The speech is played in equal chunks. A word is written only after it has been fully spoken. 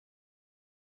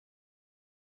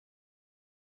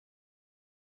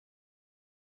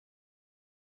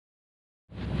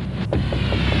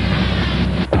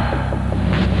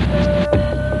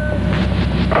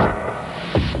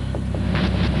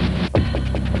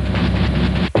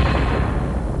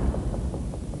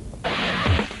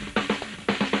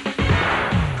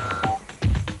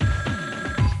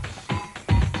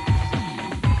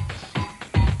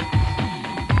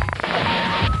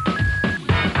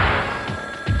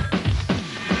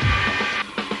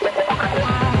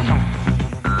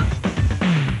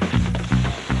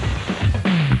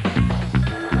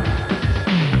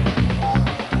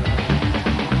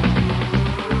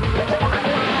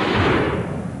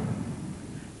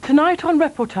Tonight on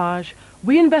Reportage,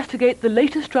 we investigate the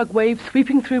latest drug wave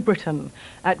sweeping through Britain,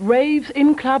 at raves,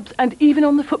 in clubs and even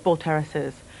on the football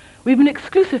terraces. We have an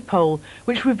exclusive poll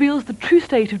which reveals the true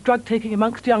state of drug taking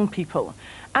amongst young people,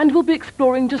 and we'll be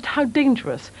exploring just how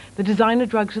dangerous the designer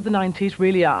drugs of the 90s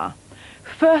really are.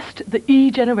 First, the E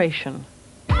generation.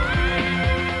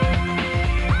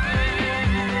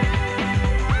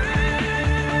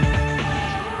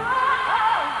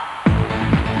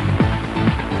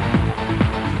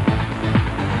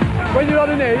 When you're on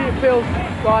an E, it feels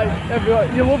like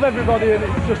you love everybody and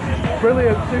it's just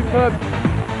brilliant, superb.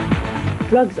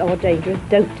 Drugs are dangerous,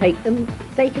 don't take them,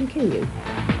 they can kill you.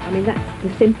 I mean, that's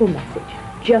the simple message.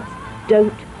 Just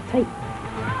don't take them.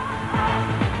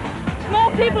 More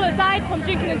people have died from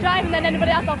drinking and driving than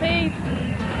anybody else off E's.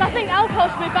 So I think alcohol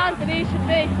should be banned and E should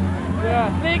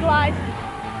be legalised.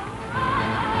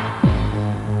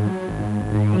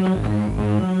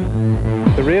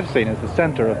 The rave scene is the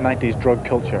centre of 90s drug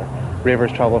culture.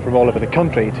 Ravers travel from all over the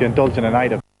country to indulge in a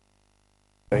night of...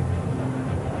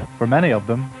 For many of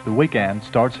them, the weekend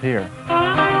starts here.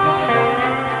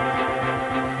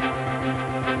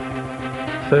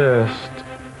 First,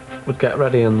 we'd get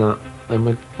ready and that, then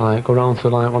we'd go round to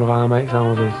one of our mates'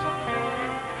 houses,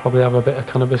 probably have a bit of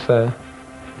cannabis there.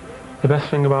 The best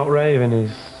thing about raving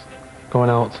is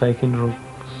going out, taking drugs,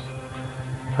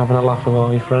 having a laugh with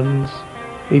all your friends.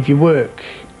 If you work,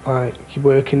 you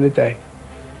work in the day,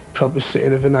 probably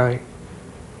sitting overnight.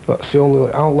 That's the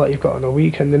only outlet you've got on a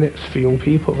weekend, and it's for young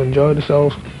people to enjoy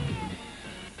themselves.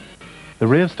 The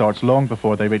rave starts long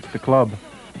before they reach the club.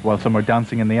 While some are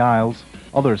dancing in the aisles,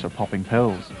 others are popping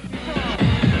pills.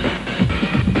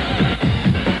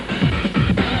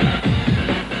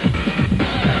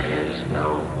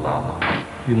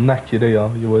 You'll neck your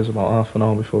ear, you wait about half an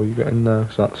hour before you get in there,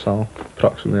 so that's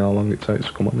approximately how long it takes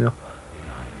to come on there.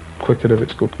 Quicker if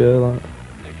it's good gear, like.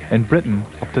 In Britain,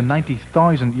 up to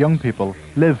 90,000 young people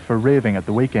live for raving at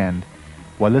the weekend.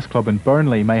 While this club in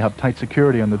Burnley may have tight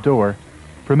security on the door,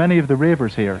 for many of the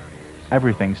ravers here,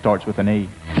 everything starts with an E.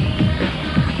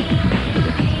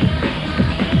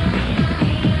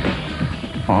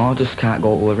 I just can't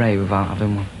go to a rave without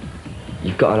having one.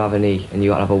 You've got to have an E and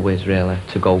you've got to have a whiz, really,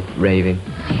 to go raving.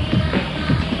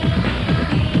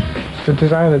 For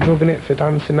designer drug, innit, for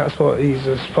dancing, that's what these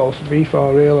are supposed to be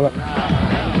for, really.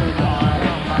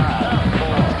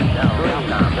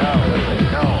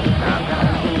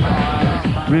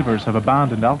 Ravers have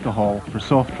abandoned alcohol for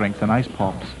soft drinks and ice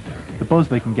pops. The buzz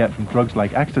they can get from drugs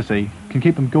like ecstasy can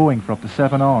keep them going for up to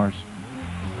 7 hours.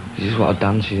 You just want to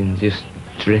dance and just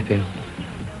dripping.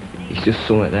 It's just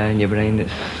something there in your brain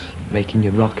that's making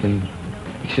you rock and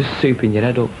it's just souping your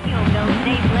head up.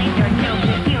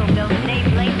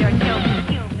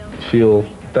 You feel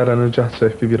dead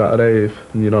energetic if you're at a rave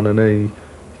and you're on an E.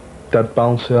 Dead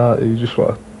bouncy out, you just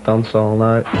want to dance all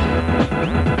night.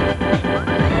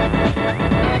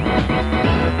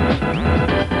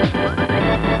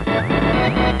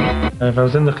 If I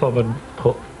was in the club, I'd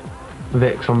put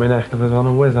Vicks on my neck if I was on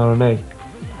a whiz or an E.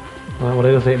 What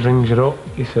it does, it brings you up,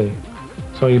 you see.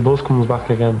 So your buzz comes back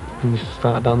again and you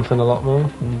start dancing a lot more.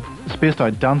 Spaced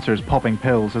out dancers popping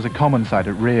pills is a common sight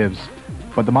at raves,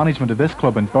 but the management of this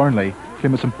club in Burnley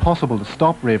claim it's impossible to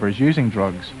stop ravers using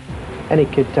drugs. Any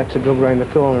kid takes a drug round the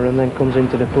corner and then comes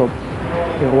into the club.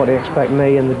 You know, what do you expect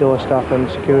me and the door staff and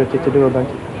security to do about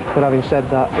it? But having said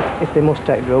that, if they must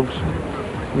take drugs,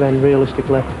 then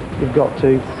realistically, you've got to,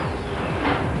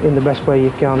 in the best way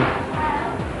you can,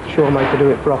 show them how to do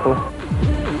it properly.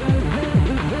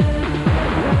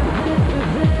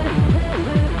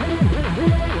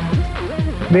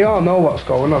 They all know what's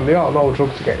going on, they all know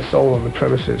drugs are getting sold on the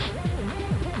premises.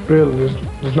 Really,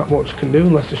 there's not much you can do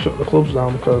unless they shut the clubs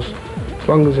down, because as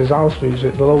long as there's house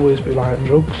music, there'll always be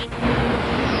drugs.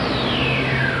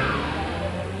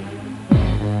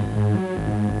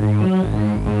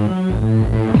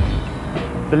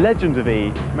 The legend of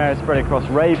E may have spread across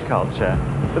rave culture,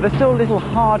 but there's still little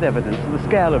hard evidence of the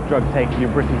scale of drug taking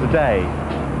in Britain today.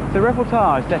 So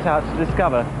Reportage set out to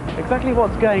discover exactly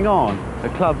what's going on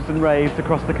at clubs and raves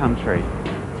across the country.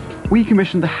 We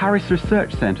commissioned the Harris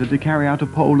Research Centre to carry out a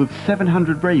poll of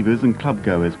 700 ravers and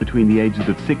clubgoers between the ages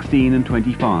of 16 and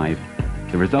 25.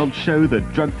 The results show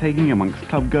that drug taking amongst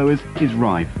clubgoers is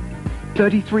rife.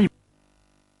 33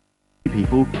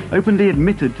 people openly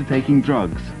admitted to taking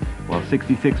drugs, while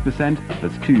 66%,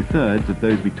 that's 2/3 of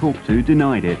those we talked to,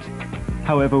 denied it.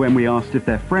 However, when we asked if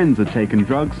their friends had taken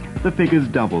drugs, the figures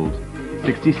doubled.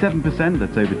 67%,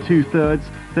 that's over 2/3,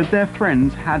 said their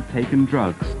friends had taken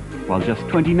drugs, while just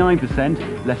 29%,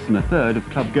 less than 1/3 of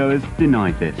clubgoers,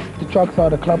 denied this. The drugs are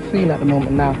the club scene at the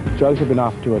moment now. Drugs have been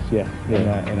offered to us,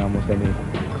 in almost any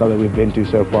club that we've been to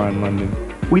so far in London.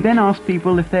 We then asked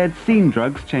people if they had seen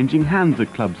drugs changing hands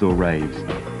at clubs or raves.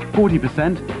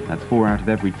 40%, that's 4 out of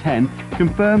every 10,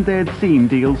 confirmed they had seen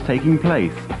deals taking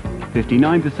place.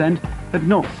 59% had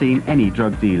not seen any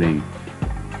drug dealing.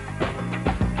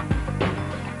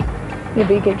 Yeah, but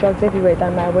you get drugs everywhere,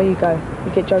 don't matter where you go.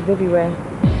 You get drugs everywhere.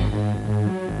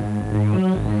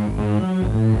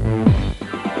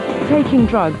 Taking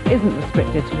drugs isn't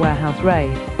restricted to warehouse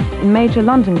raves. In major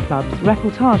London clubs,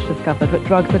 Reportage discovered that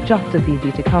drugs are just as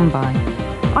easy to come by.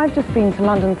 I've just been to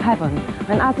London's Heaven,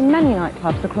 and as in many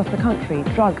nightclubs across the country,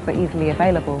 drugs are easily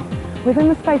available. Within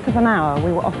the space of an hour,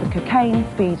 we were offered cocaine,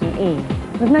 speed and E.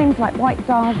 With names like White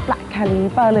Stars, Black Kelly,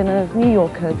 Berliners, New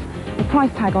Yorkers, the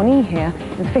price tag on E here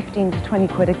is 15 to 20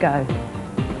 quid a go.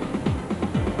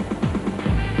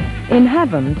 In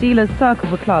Heaven, dealers circle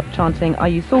the club chanting, "Are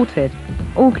you sorted?"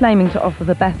 all claiming to offer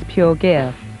the best pure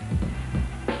gear.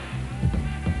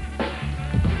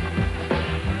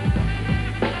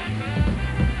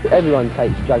 Everyone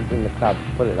takes drugs in the club,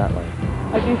 put it that way.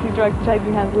 I do see drugs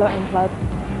changing hands a lot in clubs.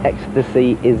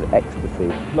 Ecstasy is ecstasy.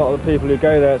 A lot of the people who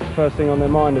go there, it's the first thing on their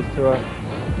mind is to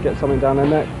get something down their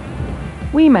neck.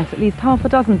 We met at least half a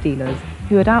dozen dealers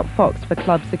who had outfoxed for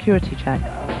club security checks.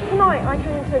 Tonight I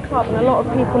came into a club and a lot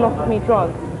of people offered me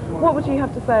drugs. What would you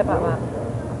have to say about that?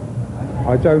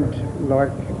 I don't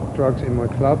like drugs in my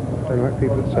club. I don't like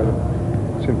people that sell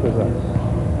them. Simple as that.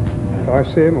 If I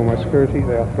see them or my security,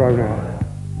 they are thrown out.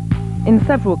 In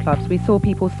several clubs we saw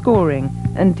people scoring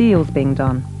and deals being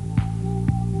done.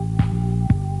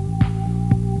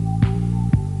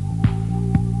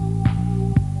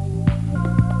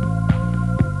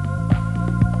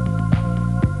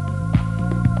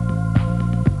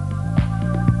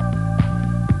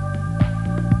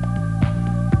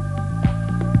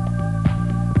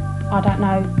 I don't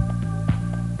know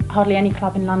hardly any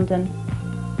club in London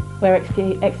where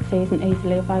ecstasy isn't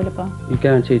easily available. You're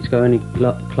guaranteed to go any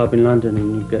club in London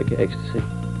and you'll be able to get ecstasy.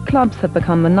 Clubs have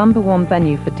become the #1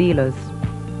 venue for dealers.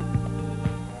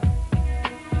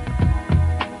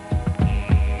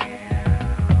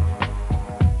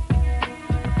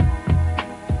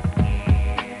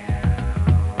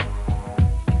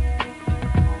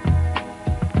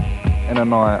 In a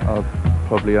night I've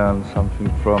probably earned something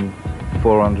from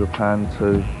 £400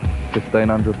 to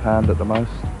 £1,500 at the most.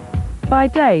 By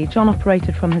day, John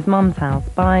operated from his mum's house,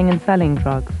 buying and selling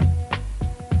drugs.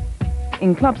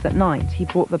 In clubs at night, he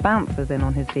brought the bouncers in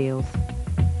on his deals.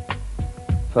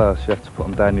 First you have to put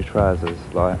them down your trousers,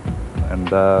 and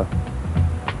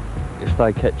if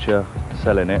they catch you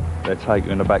selling it, they'll take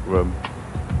you in the back room.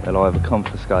 They'll either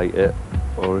confiscate it,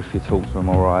 or if you talk to them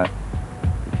alright,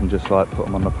 you can just put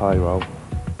them on the payroll.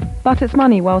 But it's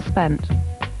money well spent.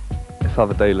 If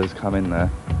other dealers come in there,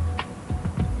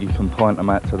 you can point them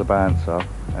out to the bouncer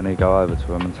and he'll go over to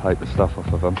them and take the stuff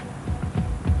off of them.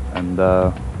 And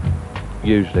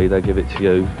usually they give it to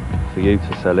you for you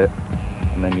to sell it,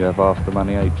 and then you have half the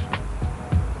money each.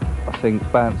 I think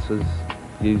bouncers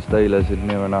use dealers in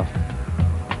near enough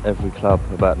every club,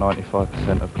 about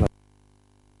 95% of clubs.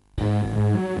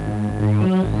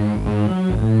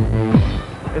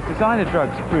 As designer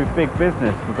drugs prove big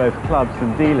business for both clubs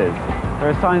and dealers, there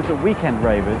are signs that weekend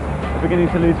ravers are beginning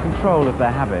to lose control of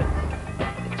their habits.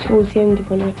 Towards the end of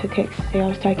when I took ecstasy, I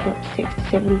was taking up to 6 to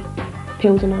 7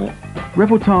 pills a night.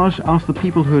 Reportage asked the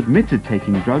people who admitted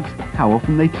taking drugs how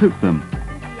often they took them.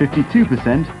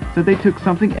 52% said they took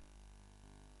something.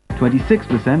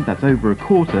 26%, that's over a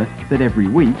quarter, said every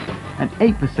week, and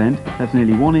 8%, that's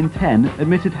nearly 1 in 10,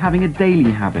 admitted having a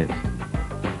daily habit.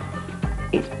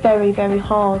 It's very, very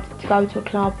hard to go to a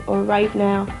club or a rave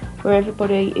now where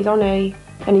everybody is on E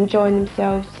and enjoying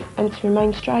themselves and to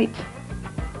remain straight.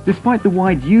 Despite the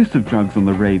wide use of drugs on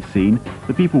the rave scene,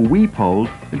 the people we polled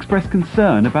expressed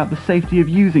concern about the safety of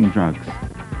using drugs.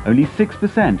 Only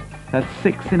 6%, that's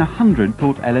 6 in 100,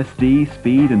 thought LSD,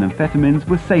 speed and amphetamines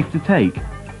were safe to take.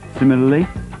 Similarly,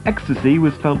 ecstasy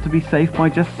was felt to be safe by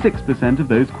just 6% of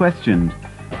those questioned,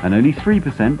 and only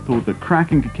 3% thought that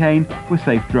crack and cocaine were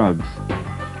safe drugs.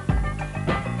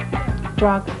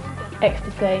 Drugs,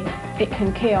 ecstasy, it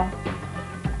can kill.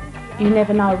 You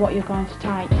never know what you're going to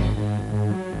take.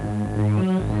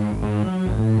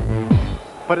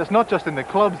 But it's not just in the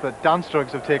clubs that dance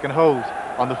drugs have taken hold.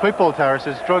 On the football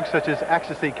terraces, drugs such as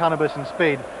ecstasy, cannabis and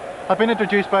speed have been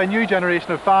introduced by a new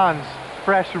generation of fans,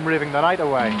 fresh from raving the night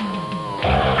away.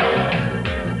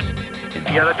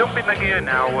 Yeah, they're dumping the gear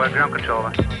now, ground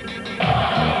controller.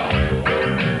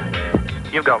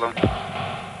 You've got them.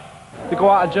 They go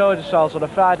out of Georgia cells on a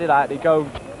Friday night, they go,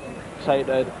 say,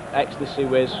 to ecstasy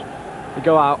whiz. They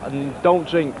go out and don't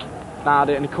drink Nah,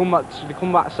 and they come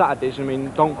back Saturdays. I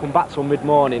mean, don't come back till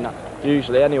mid-morning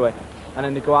usually anyway, and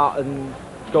then they go out and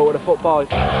go to the football.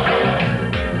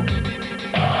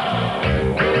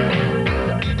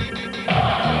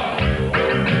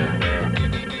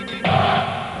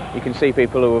 You can see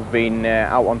people who have been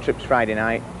out on trips Friday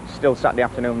night, still Saturday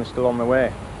afternoon, they're still on their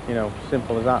way. You know,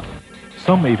 simple as that.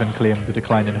 Some even claim the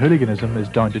decline in hooliganism is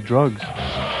down to drugs.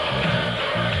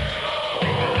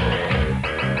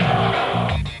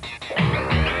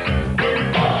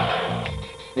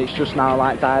 It's just now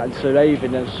like that into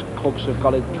raving as clubs have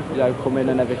got to, you know, come in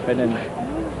and everything, and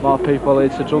more people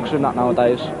into drugs and that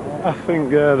nowadays. I think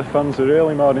the fans are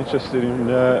really more interested in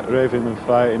raving than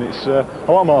fighting. It's a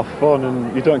lot more fun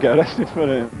and you don't get arrested for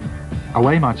it.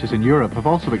 Away matches in Europe have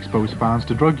also exposed fans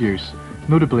to drug use,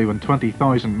 notably when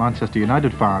 20,000 Manchester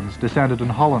United fans descended on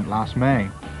Holland last May.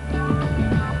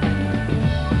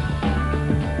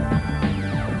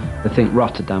 I think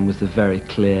Rotterdam was a very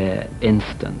clear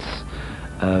instance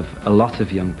of a lot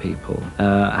of young people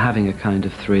having a kind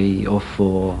of 3 or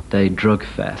 4 day drug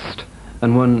fest,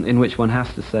 and one in which one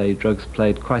has to say drugs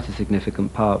played quite a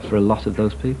significant part for a lot of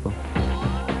those people.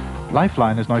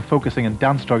 Lifeline is now focusing on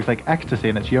dance drugs like ecstasy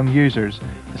and its young users,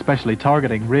 especially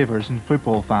targeting ravers and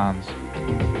football fans.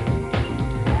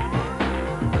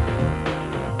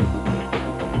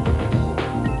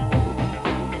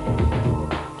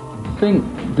 I think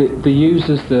the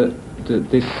users that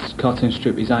this cartoon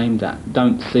strip is aimed at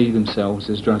don't see themselves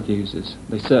as drug users.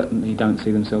 They certainly don't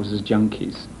see themselves as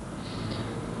junkies.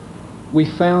 We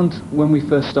found when we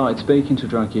first started speaking to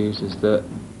drug users that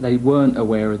they weren't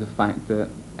aware of the fact that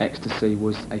ecstasy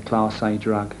was a Class A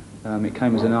drug. It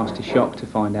came as a nasty shock to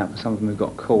find out for some of them who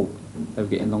got caught. They were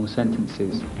getting long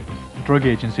sentences. Drug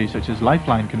agencies such as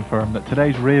Lifeline confirm that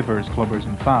today's ravers, clubbers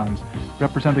and fans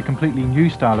represent a completely new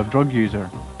style of drug user.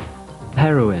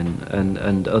 Heroin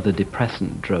and other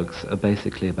depressant drugs are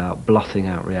basically about blotting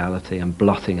out reality and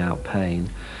blotting out pain.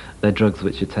 They're drugs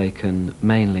which are taken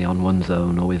mainly on one's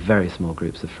own or with very small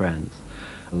groups of friends.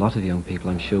 A lot of young people,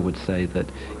 I'm sure, would say that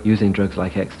using drugs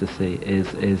like ecstasy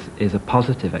is a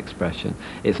positive expression.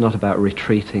 It's not about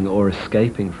retreating or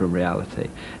escaping from reality.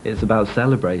 It's about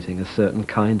celebrating a certain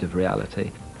kind of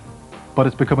reality. But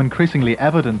it's become increasingly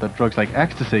evident that drugs like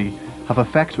ecstasy have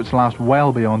effects which last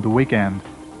well beyond the weekend.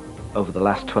 Over the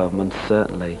last 12 months,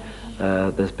 certainly,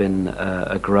 there's been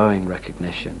a growing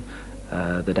recognition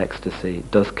that ecstasy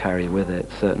does carry with it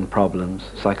certain problems,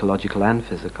 psychological and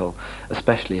physical,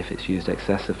 especially if it's used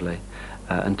excessively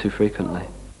and too frequently.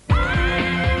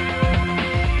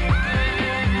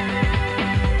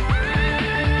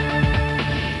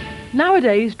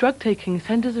 Nowadays, drug taking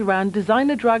centres around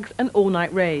designer drugs and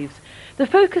all-night raves. The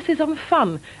focus is on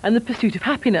fun and the pursuit of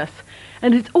happiness,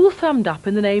 and it's all summed up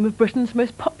in the name of Britain's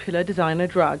most popular designer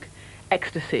drug,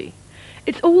 ecstasy.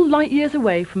 It's all light years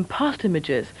away from past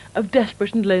images of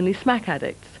desperate and lonely smack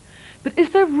addicts. But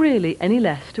is there really any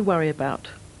less to worry about?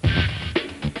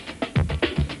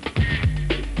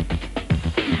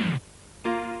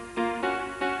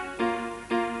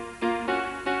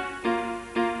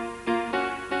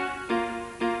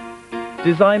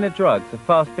 Designer drugs are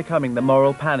fast becoming the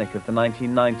moral panic of the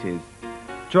 1990s.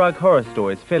 Drug horror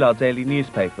stories fill our daily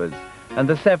newspapers, and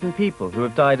the 7 people who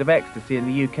have died of ecstasy in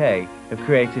the UK have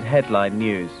created headline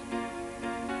news.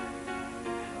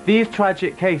 These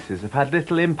tragic cases have had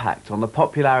little impact on the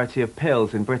popularity of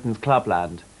pills in Britain's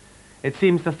clubland. It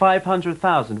seems the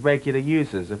 500,000 regular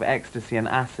users of ecstasy and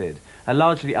acid are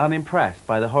largely unimpressed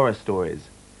by the horror stories.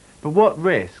 But what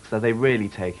risks are they really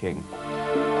taking?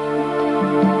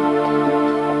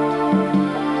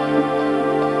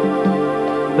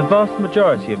 The vast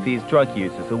majority of these drug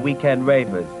users are weekend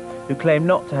ravers who claim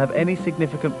not to have any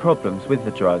significant problems with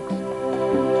the drugs.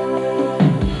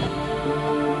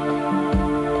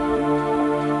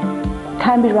 It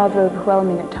can be rather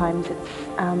overwhelming at times.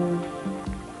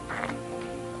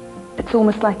 It's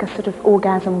almost like a sort of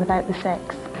orgasm without the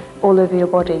sex, all over your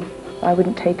body. I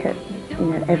wouldn't take it,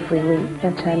 every week,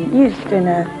 but used in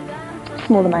a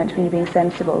small amount when you're being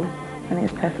sensible, I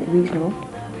think it's perfectly reasonable.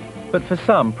 But for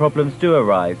some, problems do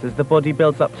arise as the body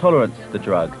builds up tolerance to the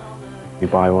drug. You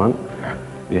buy one,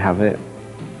 you have it,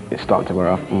 it starts to wear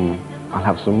off, I'll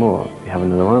have some more. You have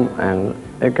another one, and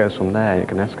it goes from there. It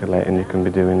can escalate, and you can be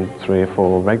doing 3 or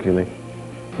 4 regularly.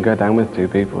 You go down with 2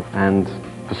 people, and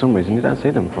for some reason you don't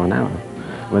see them for an hour.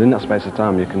 But in that space of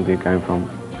time, you can be going from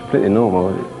completely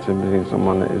normal to being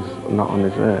someone that is not on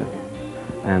this earth.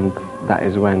 And that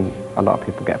is when a lot of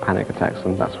people get panic attacks,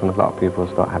 and that's when a lot of people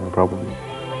start having problems.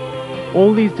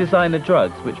 All these designer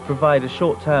drugs, which provide a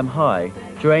short-term high,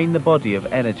 drain the body of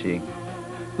energy.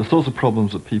 The sorts of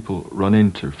problems that people run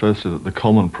into, firstly, that the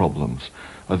common problems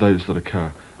are those that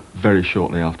occur very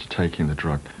shortly after taking the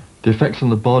drug. The effects on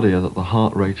the body are that the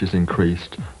heart rate is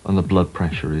increased and the blood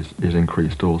pressure is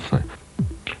increased also.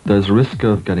 There's a risk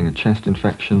of getting chest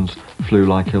infections,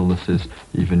 flu-like illnesses,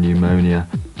 even pneumonia.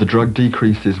 The drug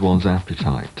decreases one's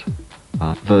appetite.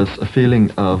 There's a feeling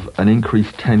of an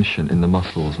increased tension in the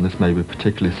muscles, and this may be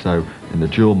particularly so in the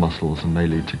jaw muscles and may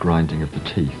lead to grinding of the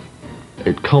teeth.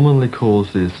 It commonly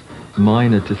causes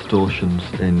minor distortions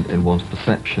in one's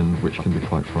perception, which can be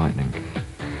quite frightening.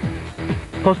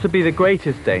 Possibly the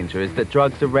greatest danger is that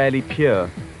drugs are rarely pure.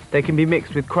 They can be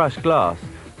mixed with crushed glass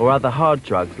or other hard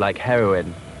drugs like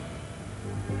heroin.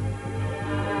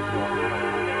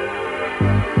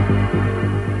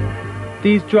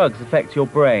 These drugs affect your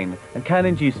brain and can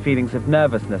induce feelings of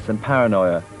nervousness and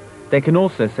paranoia. They can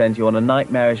also send you on a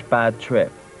nightmarish bad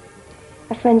trip.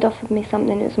 A friend offered me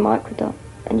something that was a microdot,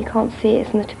 and you can't see it,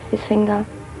 it's on the tip of his finger.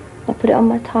 I put it on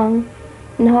my tongue,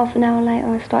 and half an hour later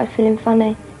I started feeling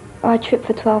funny. I tripped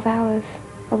for 12 hours.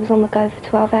 I was on the go for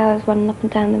 12 hours, running up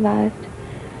and down the road,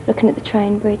 looking at the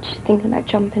train bridge, thinking about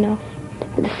jumping off.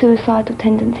 But the suicidal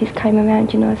tendencies came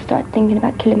around, you know, I started thinking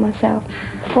about killing myself.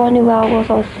 Before I knew where I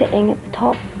was sitting at the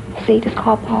top of Cedars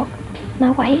car park.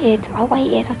 And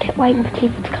I kept waiting for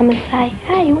people to come and say,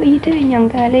 "Hey, what are you doing, young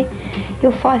girlie?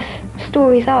 You're 5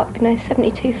 stories up, you know,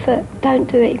 72 foot.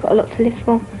 Don't do it, you've got a lot to live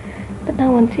for." But no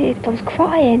one did. I was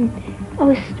crying. I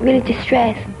was really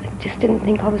distressed. I just didn't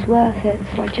think I was worth it,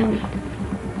 so I jumped.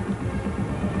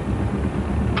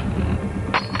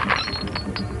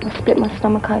 I split my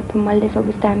stomach open, my liver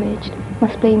was damaged, my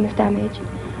spleen was damaged.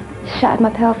 Shattered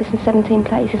my pelvis in 17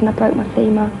 places and I broke my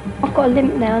femur. I've got a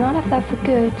limp now and I'll have that for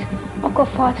good. I've got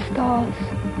 5 stars.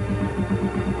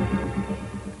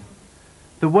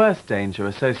 The worst danger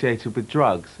associated with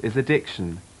drugs is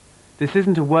addiction. This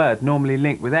isn't a word normally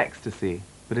linked with ecstasy,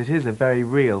 but it is a very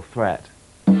real threat.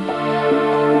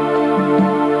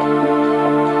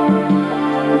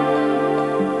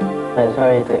 It's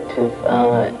very addictive.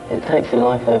 It takes your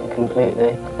life over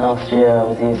completely. Last year I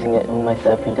was using it almost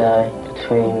every day,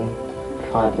 between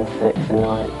 5 and 6 a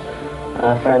night.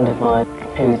 A friend of mine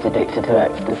who's addicted to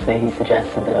ecstasy, he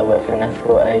suggested that I work for an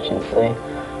escort agency.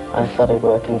 I started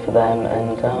working for them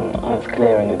and I was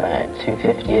clearing about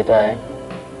 $250 a day.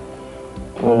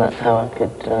 And that's how I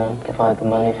could provide the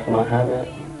money for my habit.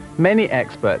 Many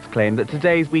experts claim that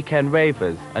today's weekend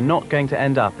ravers are not going to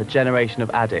end up a generation of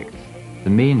addicts. The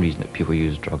main reason that people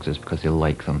use drugs is because they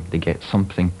like them. They get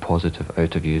something positive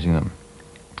out of using them.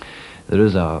 There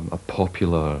is a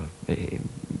popular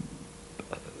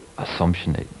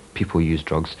assumption that people use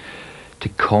drugs to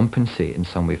compensate in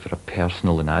some way for a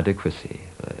personal inadequacy.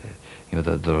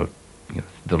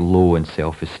 They're low in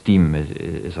self-esteem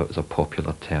is a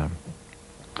popular term.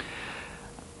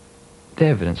 The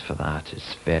evidence for that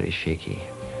is very shaky.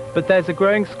 But there's a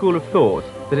growing school of thought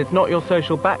that it's not your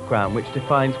social background which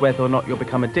defines whether or not you'll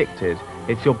become addicted,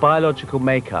 it's your biological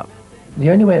makeup. The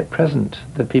only way at present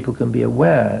that people can be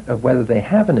aware of whether they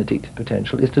have an addictive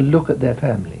potential is to look at their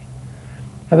family.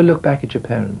 Have a look back at your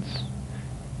parents.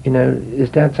 You know, is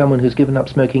Dad someone who's given up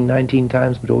smoking 19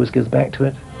 times but always goes back to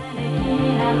it?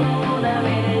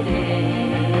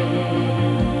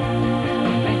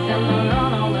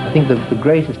 I think the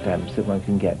greatest damage that one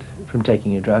can get from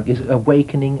taking a drug is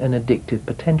awakening an addictive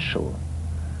potential.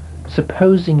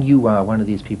 Supposing you are one of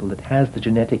these people that has the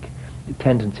genetic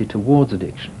tendency towards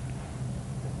addiction,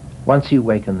 once you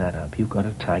waken that up, you've got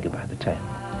a tiger by the tail.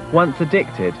 Once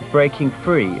addicted, breaking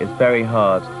free is very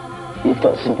hard. You've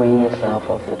got to wean yourself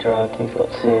off the drug. You've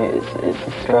got to. It's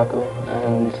a struggle,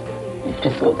 and you've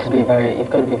just got to be very. You've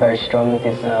got to be very strong with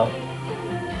yourself.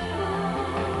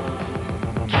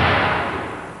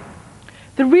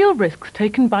 The real risks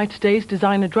taken by today's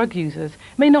designer drug users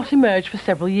may not emerge for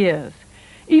several years.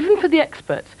 Even for the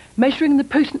experts, measuring the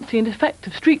potency and effect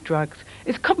of street drugs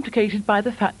is complicated by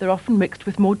the fact they're often mixed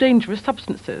with more dangerous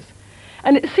substances.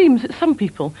 And it seems that some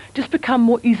people just become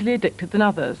more easily addicted than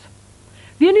others.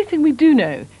 The only thing we do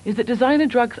know is that designer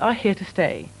drugs are here to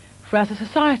stay, for as a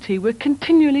society we're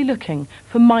continually looking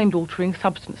for mind-altering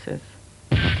substances.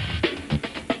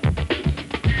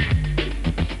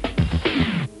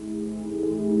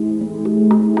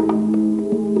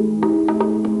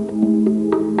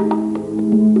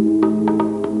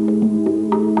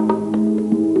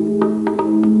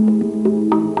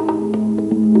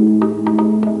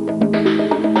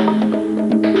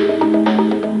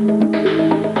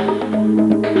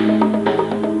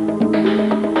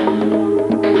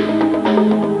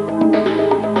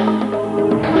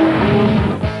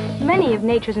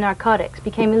 Nature's narcotics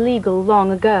became illegal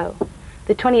long ago. The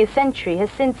The 20th century has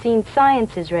since seen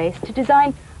science's race to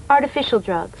design artificial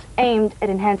drugs aimed at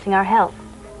enhancing our health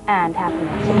and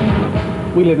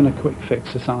happiness. We live in a quick fix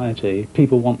society.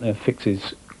 People want their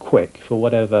fixes quick for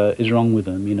whatever is wrong with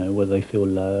them, you know, whether they feel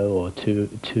low or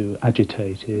too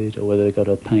agitated or whether they've got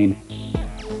a pain.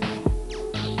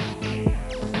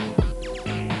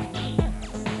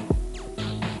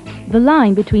 The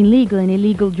line between legal and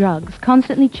illegal drugs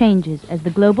constantly changes as the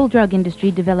global drug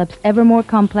industry develops ever more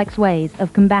complex ways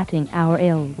of combating our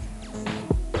ills.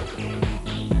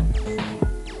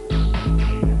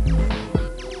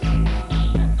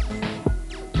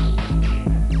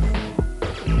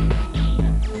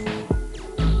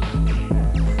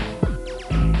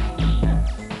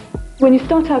 When you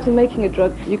start out in making a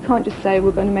drug, you can't just say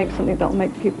we're going to make something that will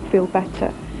make people feel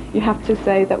better. You have to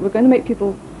say that we're going to make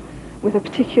people with a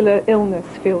particular illness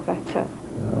feel better.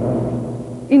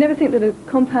 You never think that a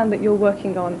compound that you're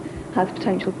working on has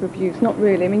potential for abuse. Not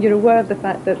really. I mean, you're aware of the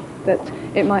fact that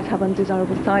it might have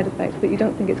undesirable side effects, but you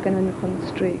don't think it's going to end up on the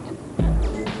street.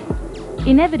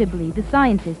 Inevitably, the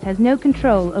scientist has no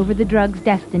control over the drug's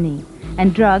destiny,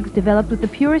 and drugs developed with the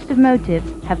purest of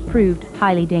motives have proved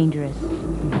highly dangerous.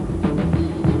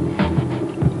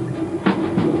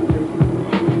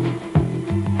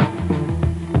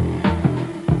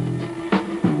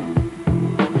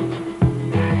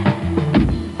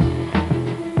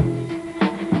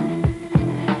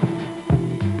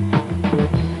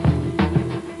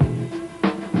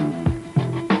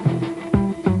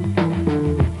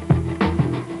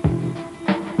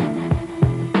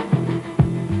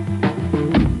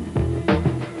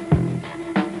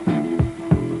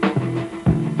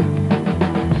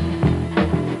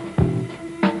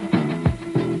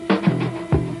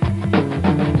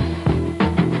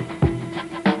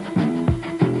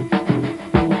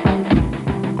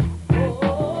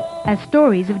 As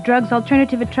stories of drugs'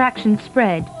 alternative attractions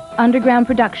spread, underground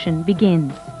production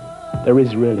begins. There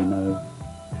is really no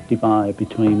divide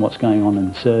between what's going on in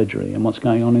the surgery and what's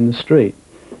going on in the street,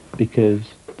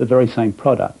 because the very same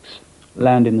products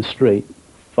land in the street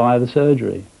via the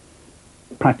surgery.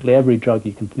 Practically every drug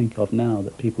you can think of now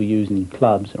that people use in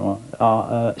clubs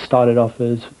are started off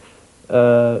as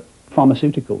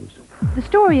pharmaceuticals. The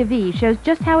story of E shows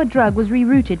just how a drug was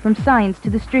rerouted from science to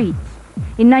the streets.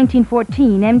 In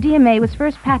 1914, MDMA was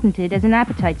first patented as an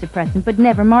appetite suppressant but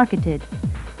never marketed.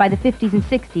 By the 50s and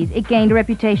 60s, it gained a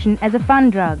reputation as a fun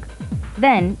drug.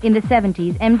 Then, in the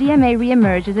 70s, MDMA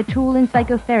re-emerged as a tool in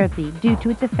psychotherapy due to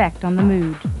its effect on the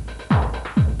mood.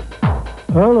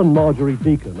 Earl and Marjorie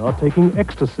Deacon are taking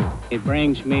ecstasy. It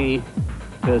brings me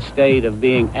to a state of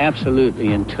being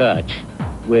absolutely in touch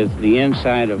with the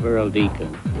inside of Earl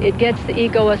Deacon. It gets the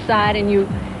ego aside and you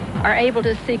are able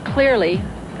to see clearly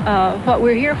what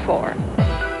we're here for.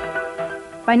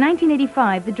 By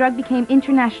 1985, the drug became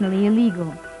internationally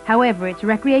illegal. However, its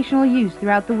recreational use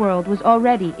throughout the world was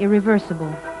already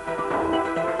irreversible.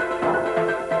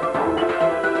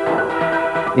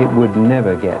 It would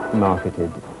never get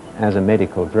marketed as a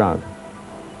medical drug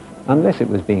unless it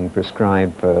was being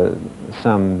prescribed for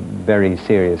some very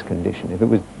serious condition. If it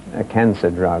was a cancer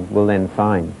drug, well then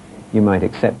fine, you might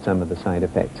accept some of the side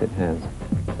effects it has.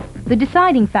 The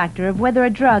deciding factor of whether a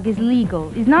drug is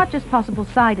legal is not just possible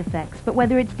side effects, but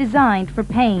whether it's designed for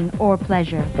pain or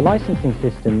pleasure. The licensing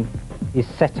system is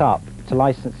set up to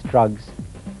license drugs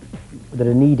that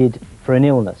are needed for an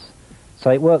illness.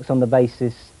 So it works on the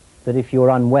basis that if you're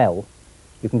unwell,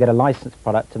 you can get a licensed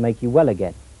product to make you well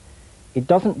again. It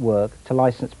doesn't work to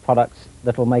license products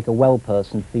that will make a well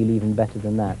person feel even better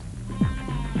than that.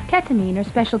 Ketamine, or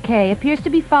Special K, appears to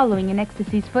be following in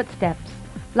ecstasy's footsteps.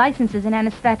 Licensed as an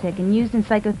anesthetic and used in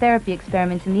psychotherapy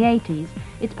experiments in the 80s,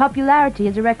 its popularity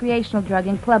as a recreational drug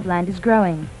in clubland is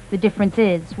growing. The difference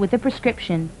is, with a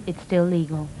prescription, it's still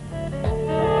legal.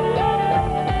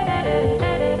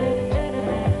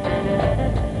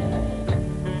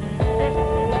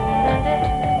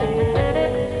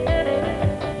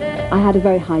 I had a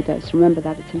very high dose, remember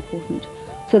that, it's important,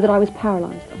 so that I was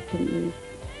paralysed, I couldn't move.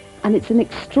 And it's an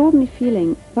extraordinary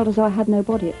feeling, felt as though I had no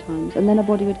body at times, and then a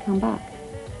body would come back.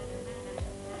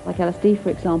 Like LSD,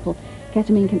 for example,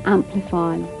 ketamine can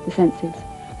amplify the senses.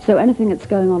 So anything that's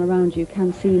going on around you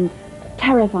can seem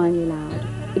terrifyingly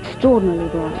loud, extraordinarily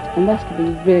bright, and this can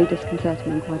be really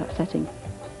disconcerting and quite upsetting.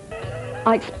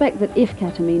 I expect that if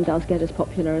ketamine does get as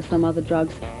popular as some other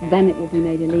drugs, then it will be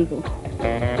made illegal.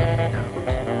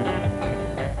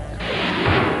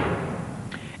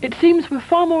 It seems we're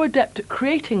far more adept at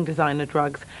creating designer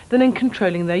drugs than in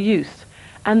controlling their use.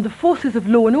 And the forces of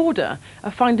law and order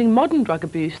are finding modern drug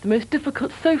abuse the most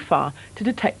difficult so far to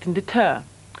detect and deter.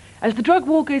 As the drug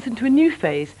war goes into a new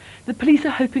phase, the police are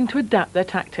hoping to adapt their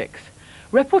tactics.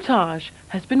 Reportage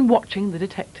has been watching the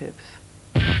detectives.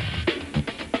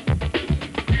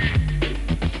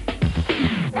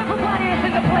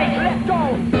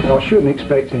 I shouldn't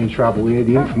expect any trouble here.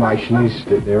 The information is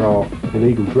that there are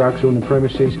illegal drugs on the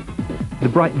premises. The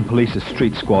Brighton Police's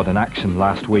street squad in action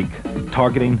last week,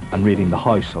 targeting and raiding the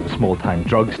house of a small-time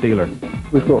drugs dealer.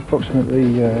 We've got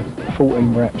approximately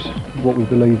 14 wraps, what we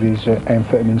believe is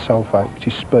amphetamine sulfate, which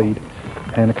is speed,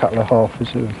 and a couple of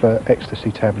halfers of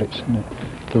ecstasy tablets. And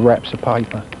the wraps are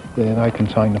paper. They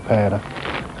contain the powder,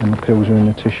 and the pills are in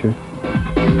the tissue.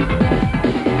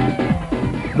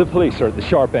 The police are at the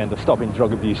sharp end of stopping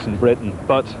drug abuse in Britain,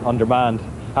 but undermanned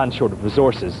and short of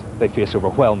resources, they face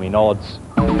overwhelming odds.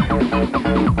 The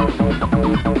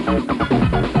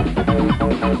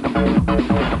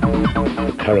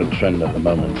current trend at the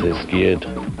moment is geared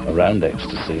around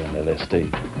ecstasy and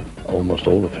LSD. Almost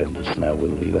all offenders now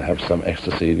will either have some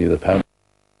ecstasy in either pound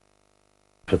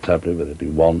per tablet, whether it be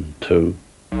 1, 2.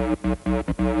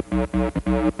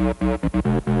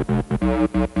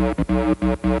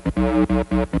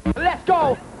 Let's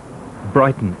go!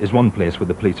 Brighton is one place where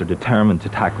the police are determined to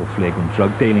tackle flagrant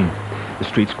drug dealing. The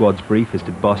street squad's brief is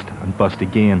to bust and bust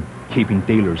again, keeping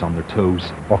dealers on their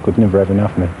toes. I could never have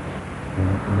enough of them.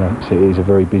 It is a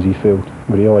very busy field,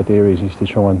 but the idea is to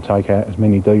try and take out as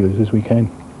many dealers as we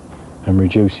can and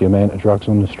reduce the amount of drugs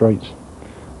on the streets.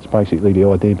 It's basically the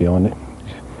idea behind it.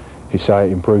 You say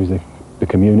it improves the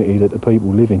community that the people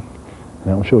live in.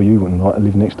 And I'm sure you wouldn't like to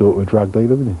live next door to a drug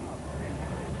dealer, would you?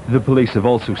 The police have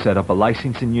also set up a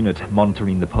licensing unit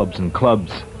monitoring the pubs and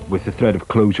clubs, with the threat of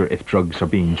closure if drugs are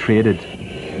being traded.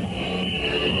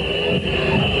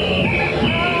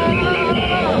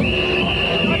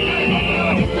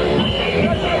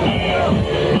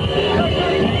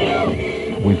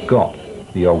 We've got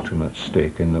the ultimate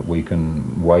stick in that we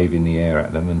can wave in the air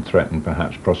at them and threaten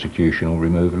perhaps prosecution or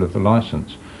removal of the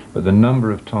licence. But the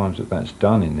number of times that that's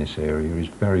done in this area is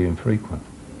very infrequent,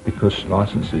 because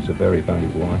licences are very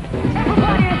valuable items.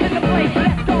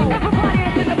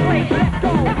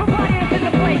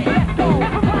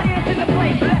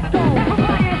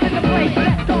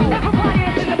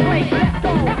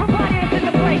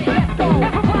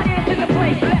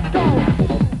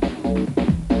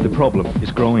 The problem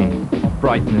is growing.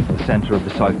 Brighton is the centre of the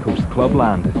South Coast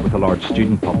clubland, with a large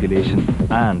student population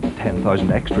and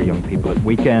 10,000 extra young people at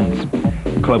weekends.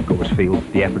 Clubgoers feel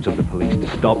the efforts of the police to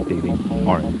stop dealing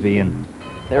are in vain.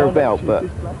 They're about, but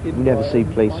we never see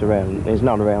police around. There's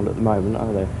none around at the moment,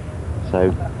 are there?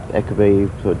 So there could be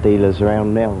sort of dealers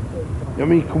around now. I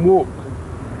mean, you can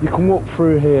walk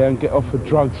through here and get offered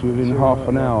drugs within half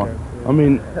an hour. I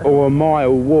mean, or a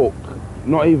mile walk,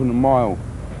 not even a mile.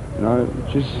 You know,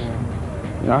 just,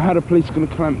 you know, how are the police going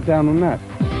to clamp down on that?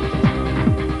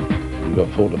 We've got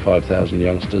 4,000 to 5,000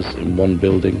 youngsters in one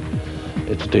building.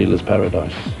 It's dealer's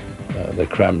paradise. They're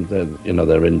crammed,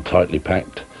 they're in tightly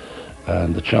packed,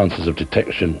 and the chances of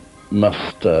detection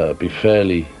must be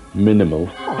fairly minimal.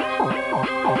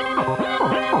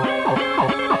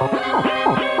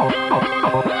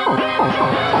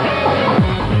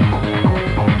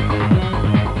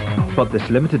 But this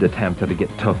limited attempt at a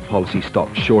get-tough policy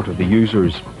stops short of the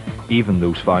users, even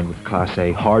those found with Class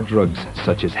A hard drugs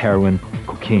such as heroin,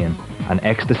 cocaine and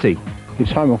ecstasy.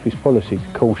 It's Home Office policy to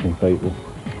caution people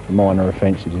for minor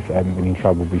offences if they haven't been in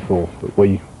trouble before, but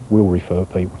we will refer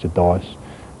people to DICE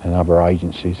and other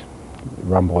agencies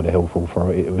run by the Health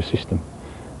Authority to assist them.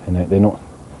 And they're not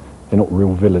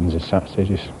real villains as such, they're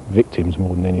just victims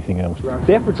more than anything else.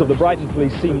 The efforts of the Brighton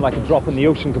police seem like a drop in the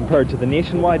ocean compared to the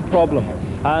nationwide problem.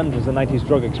 And as the 90s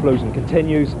drug explosion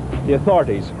continues, the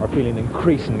authorities are feeling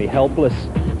increasingly helpless.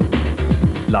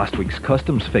 Last week's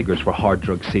customs figures for hard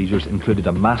drug seizures included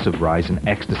a massive rise in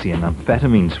ecstasy and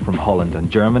amphetamines from Holland and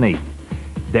Germany.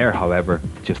 They're, however,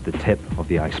 just the tip of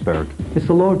the iceberg. It's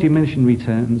the law of diminishing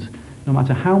returns. No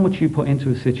matter how much you put into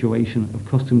a situation of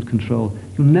customs control,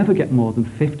 you'll never get more than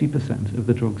 50% of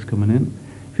the drugs coming in.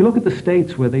 If you look at the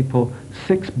states where they put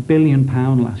 £6 billion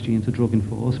last year into drug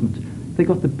enforcement, they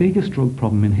got the biggest drug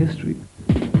problem in history.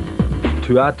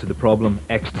 To add to the problem,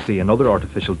 ecstasy and other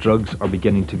artificial drugs are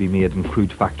beginning to be made in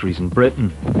crude factories in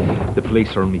Britain. The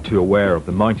police are only too aware of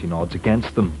the mounting odds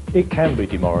against them. It can be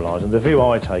demoralising. The view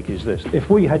I take is this: if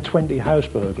we had 20 house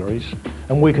burglaries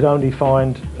and we could only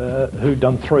find who'd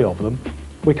done 3 of them,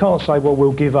 we can't say, well,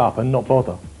 we'll give up and not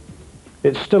bother.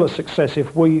 It's still a success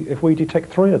if we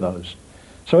detect 3 of those.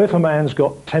 So if a man's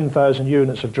got 10,000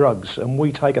 units of drugs and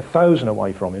we take 1,000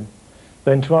 away from him,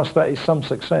 then to us that is some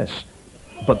success.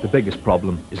 But the biggest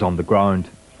problem is on the ground.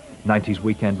 90s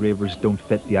weekend ravers don't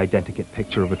fit the identikit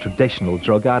picture of a traditional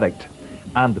drug addict,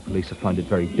 and the police have found it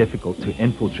very difficult to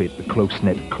infiltrate the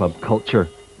close-knit club culture.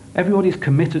 Everybody's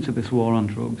committed to this war on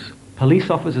drugs. Police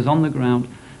officers on the ground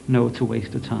know it's a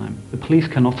waste of time. The police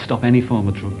cannot stop any form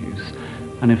of drug use,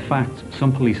 and in fact,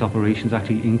 some police operations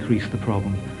actually increase the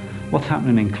problem. What's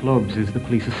happening in clubs is the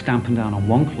police are stamping down on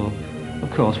one club.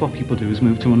 Of course, what people do is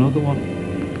move to another one.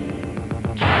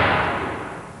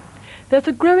 There's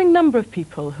a growing number of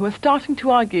people who are starting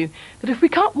to argue that if we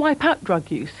can't wipe out drug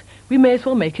use, we may as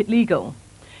well make it legal.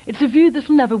 It's a view that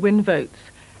will never win votes.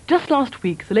 Just last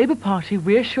week, the Labour Party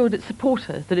reassured its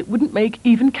supporters that it wouldn't make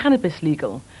even cannabis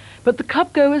legal. But the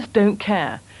club-goers don't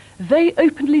care. They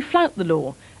openly flout the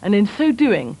law, and in so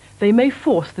doing, they may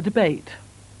force the debate.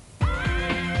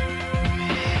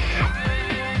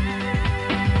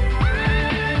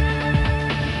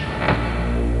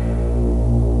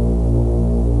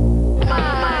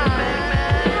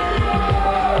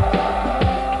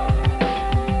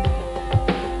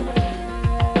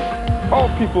 All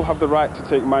people have the right to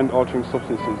take mind-altering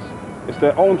substances. It's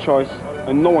their own choice,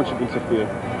 and no one should interfere.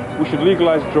 We should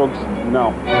legalize drugs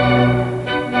now.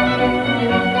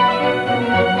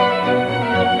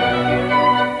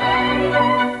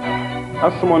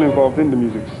 As someone involved in the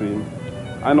music scene,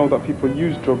 I know that people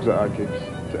use drugs at our gigs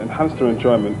to enhance their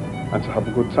enjoyment and to have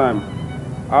a good time.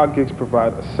 Our gigs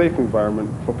provide a safe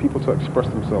environment for people to express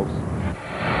themselves.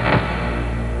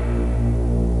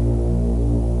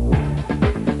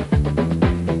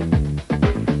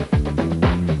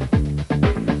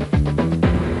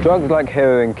 Drugs like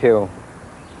heroin kill,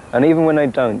 and even when they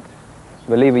don't,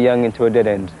 they leave a young into a dead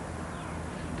end.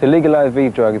 To legalise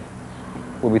these drugs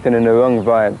will be sending the wrong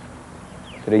vibe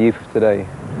to the youth of today.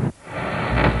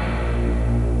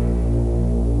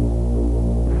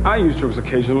 I use drugs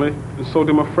occasionally, and so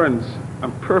do my friends,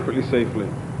 and perfectly safely,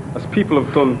 as people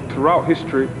have done throughout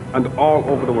history and all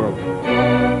over the world.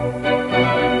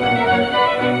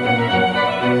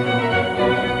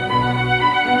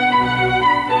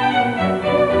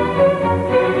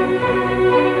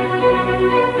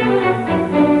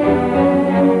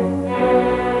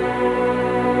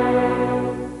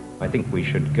 I think we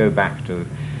should go back to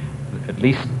at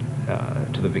least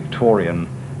to the Victorian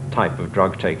type of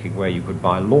drug taking where you could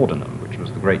buy laudanum, which was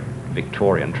the great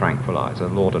Victorian tranquilizer.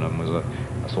 Laudanum was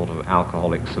a sort of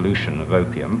alcoholic solution of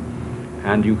opium,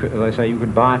 and you could, as I say, you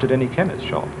could buy it at any chemist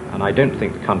shop. And I don't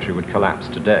think the country would collapse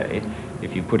today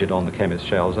if you put it on the chemist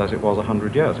shelves as it was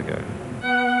 100 years ago.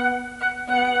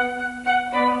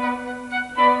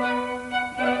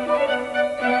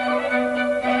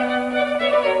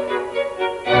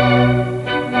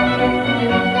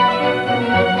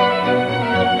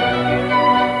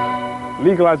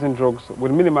 Legalising drugs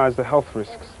would minimise the health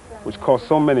risks which cause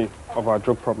so many of our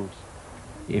drug problems.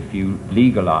 If you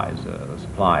legalise the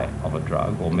supply of a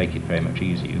drug or make it very much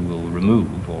easier, you will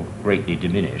remove or greatly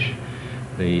diminish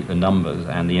the numbers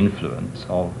and the influence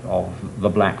of the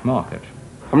black market.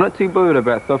 I'm not too bothered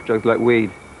about soft drugs like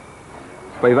weed,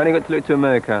 but you've only got to look to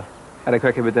America at a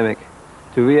crack epidemic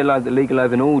to realise that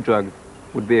legalising all drugs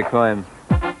would be a crime.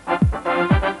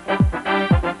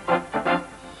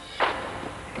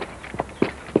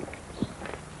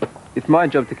 It's my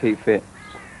job to keep fit.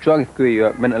 Drugs screw you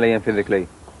up mentally and physically,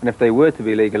 and if they were to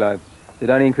be legalised, they'd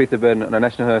only increase the burden on the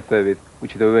National Health Service,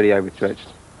 which is already overstretched.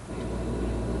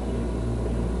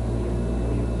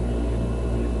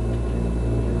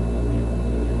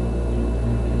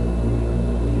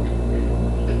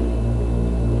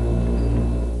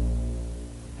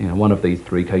 You know, one of these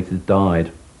three cases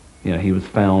died. You know, he was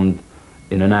found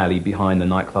in an alley behind the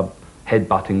nightclub,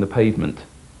 headbutting the pavement.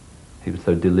 He was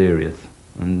so delirious,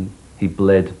 and he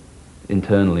bled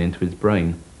internally into his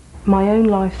brain. My own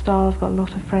lifestyle, I've got a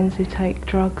lot of friends who take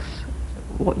drugs,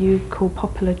 what you call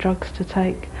popular drugs to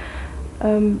take.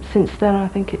 Since then I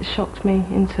think it's shocked me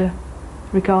into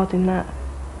regarding that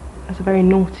as a very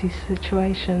naughty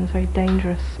situation, very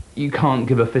dangerous. You can't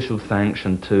give official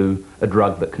sanction to a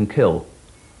drug that can kill.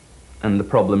 And the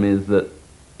problem is that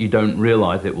you don't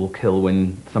realise it will kill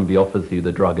when somebody offers you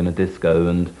the drug in a disco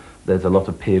and there's a lot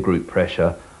of peer group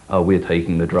pressure, oh, we're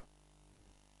taking the drug.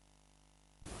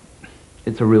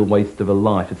 It's a real waste of a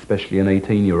life, especially an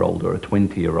 18-year-old or a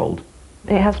 20-year-old.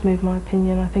 It has moved my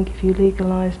opinion. I think if you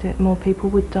legalised it, more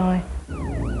people would die.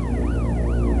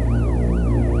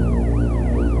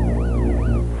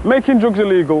 Making drugs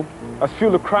illegal has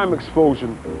fueled a crime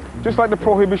explosion, just like the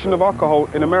prohibition of alcohol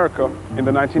in America in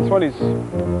the 1920s.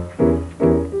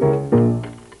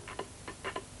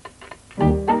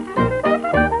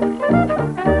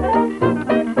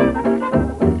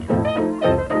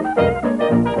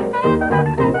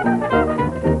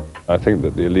 I think think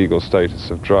that the illegal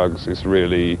status of drugs is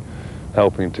really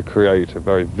helping to create a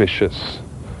very vicious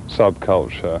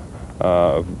subculture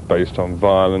based on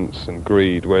violence and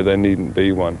greed where there needn't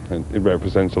be one. It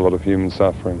represents a lot of human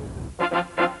suffering.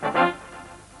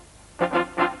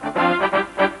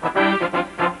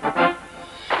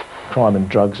 Crime and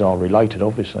drugs are related,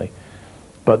 obviously,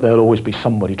 but there'll always be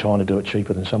somebody trying to do it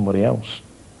cheaper than somebody else.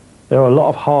 There are a lot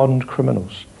of hardened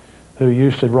criminals who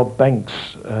used to rob banks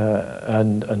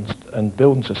and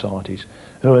building societies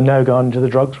who are now going into the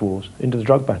drugs wars, into the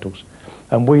drug battles.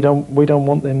 And we don't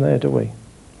want them there, do we?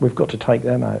 We've got to take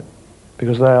them out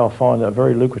because they are finding it a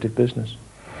very lucrative business.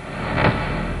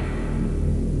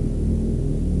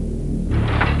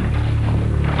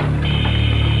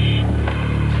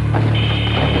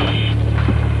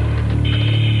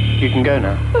 You can go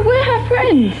now. But we're her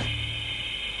friends.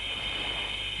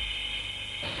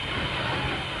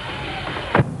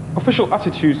 Official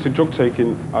attitudes to drug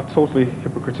taking are totally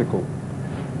hypocritical.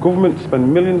 Governments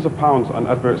spend millions of pounds on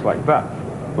adverts like that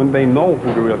when they know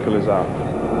who the real killers are.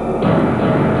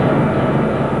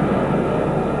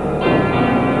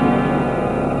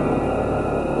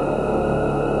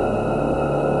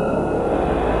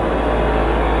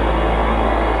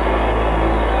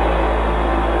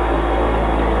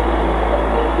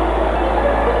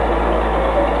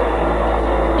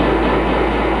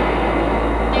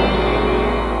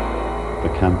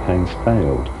 Campaigns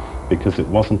failed because it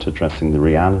wasn't addressing the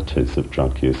realities of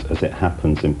drug use as it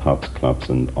happens in pubs, clubs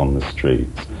and on the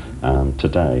streets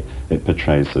today. It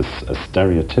portrays a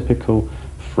stereotypical,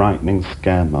 frightening,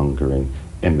 scaremongering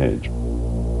image.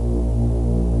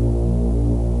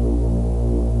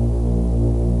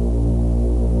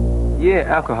 Yeah,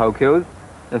 alcohol kills,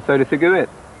 and so do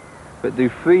cigarettes. But do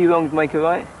 3 wrongs make a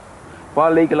right?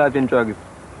 By legalising drugs,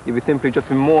 you'll be simply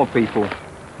dropping more people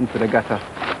into the gutter.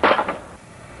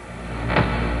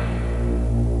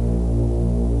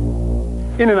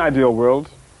 In an ideal world,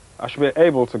 I should be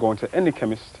able to go into any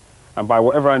chemist and buy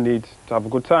whatever I need to have a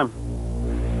good time.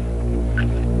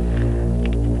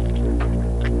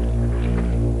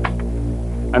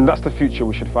 And that's the future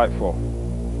we should fight for.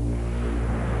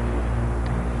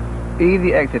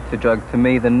 Easy access to drugs to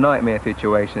me is a nightmare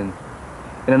situation.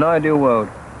 In an ideal world,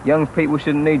 young people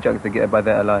shouldn't need drugs to get a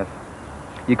better life.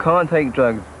 You can't take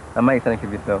drugs and make something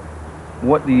of yourself.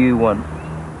 What do you want?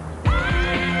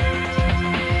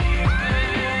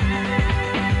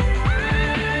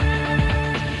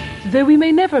 Though we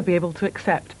may never be able to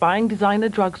accept buying designer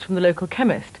drugs from the local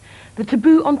chemist, the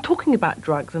taboo on talking about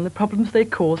drugs and the problems they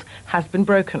cause has been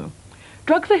broken.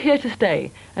 Drugs are here to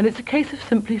stay, and it's a case of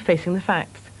simply facing the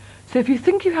facts. So if you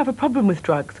think you have a problem with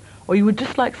drugs, or you would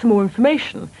just like some more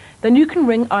information, then you can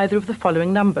ring either of the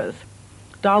following numbers.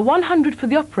 Dial 100 for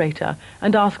the operator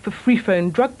and ask for free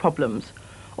phone drug problems,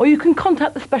 or you can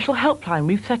contact the special helpline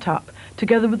we've set up,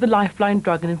 together with the Lifeline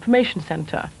Drug and Information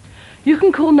Centre. You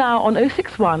can call now on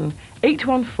 061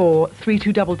 814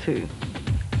 3222.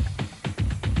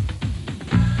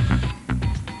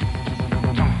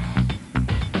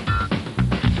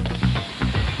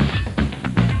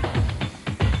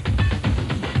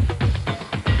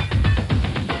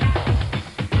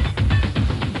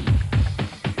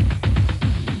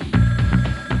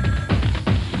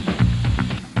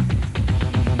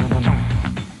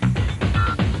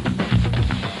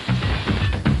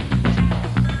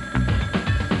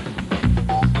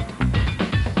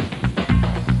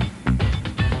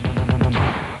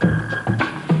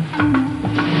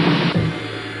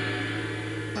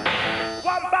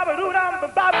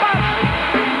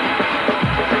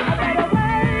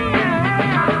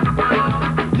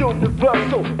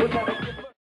 Universal.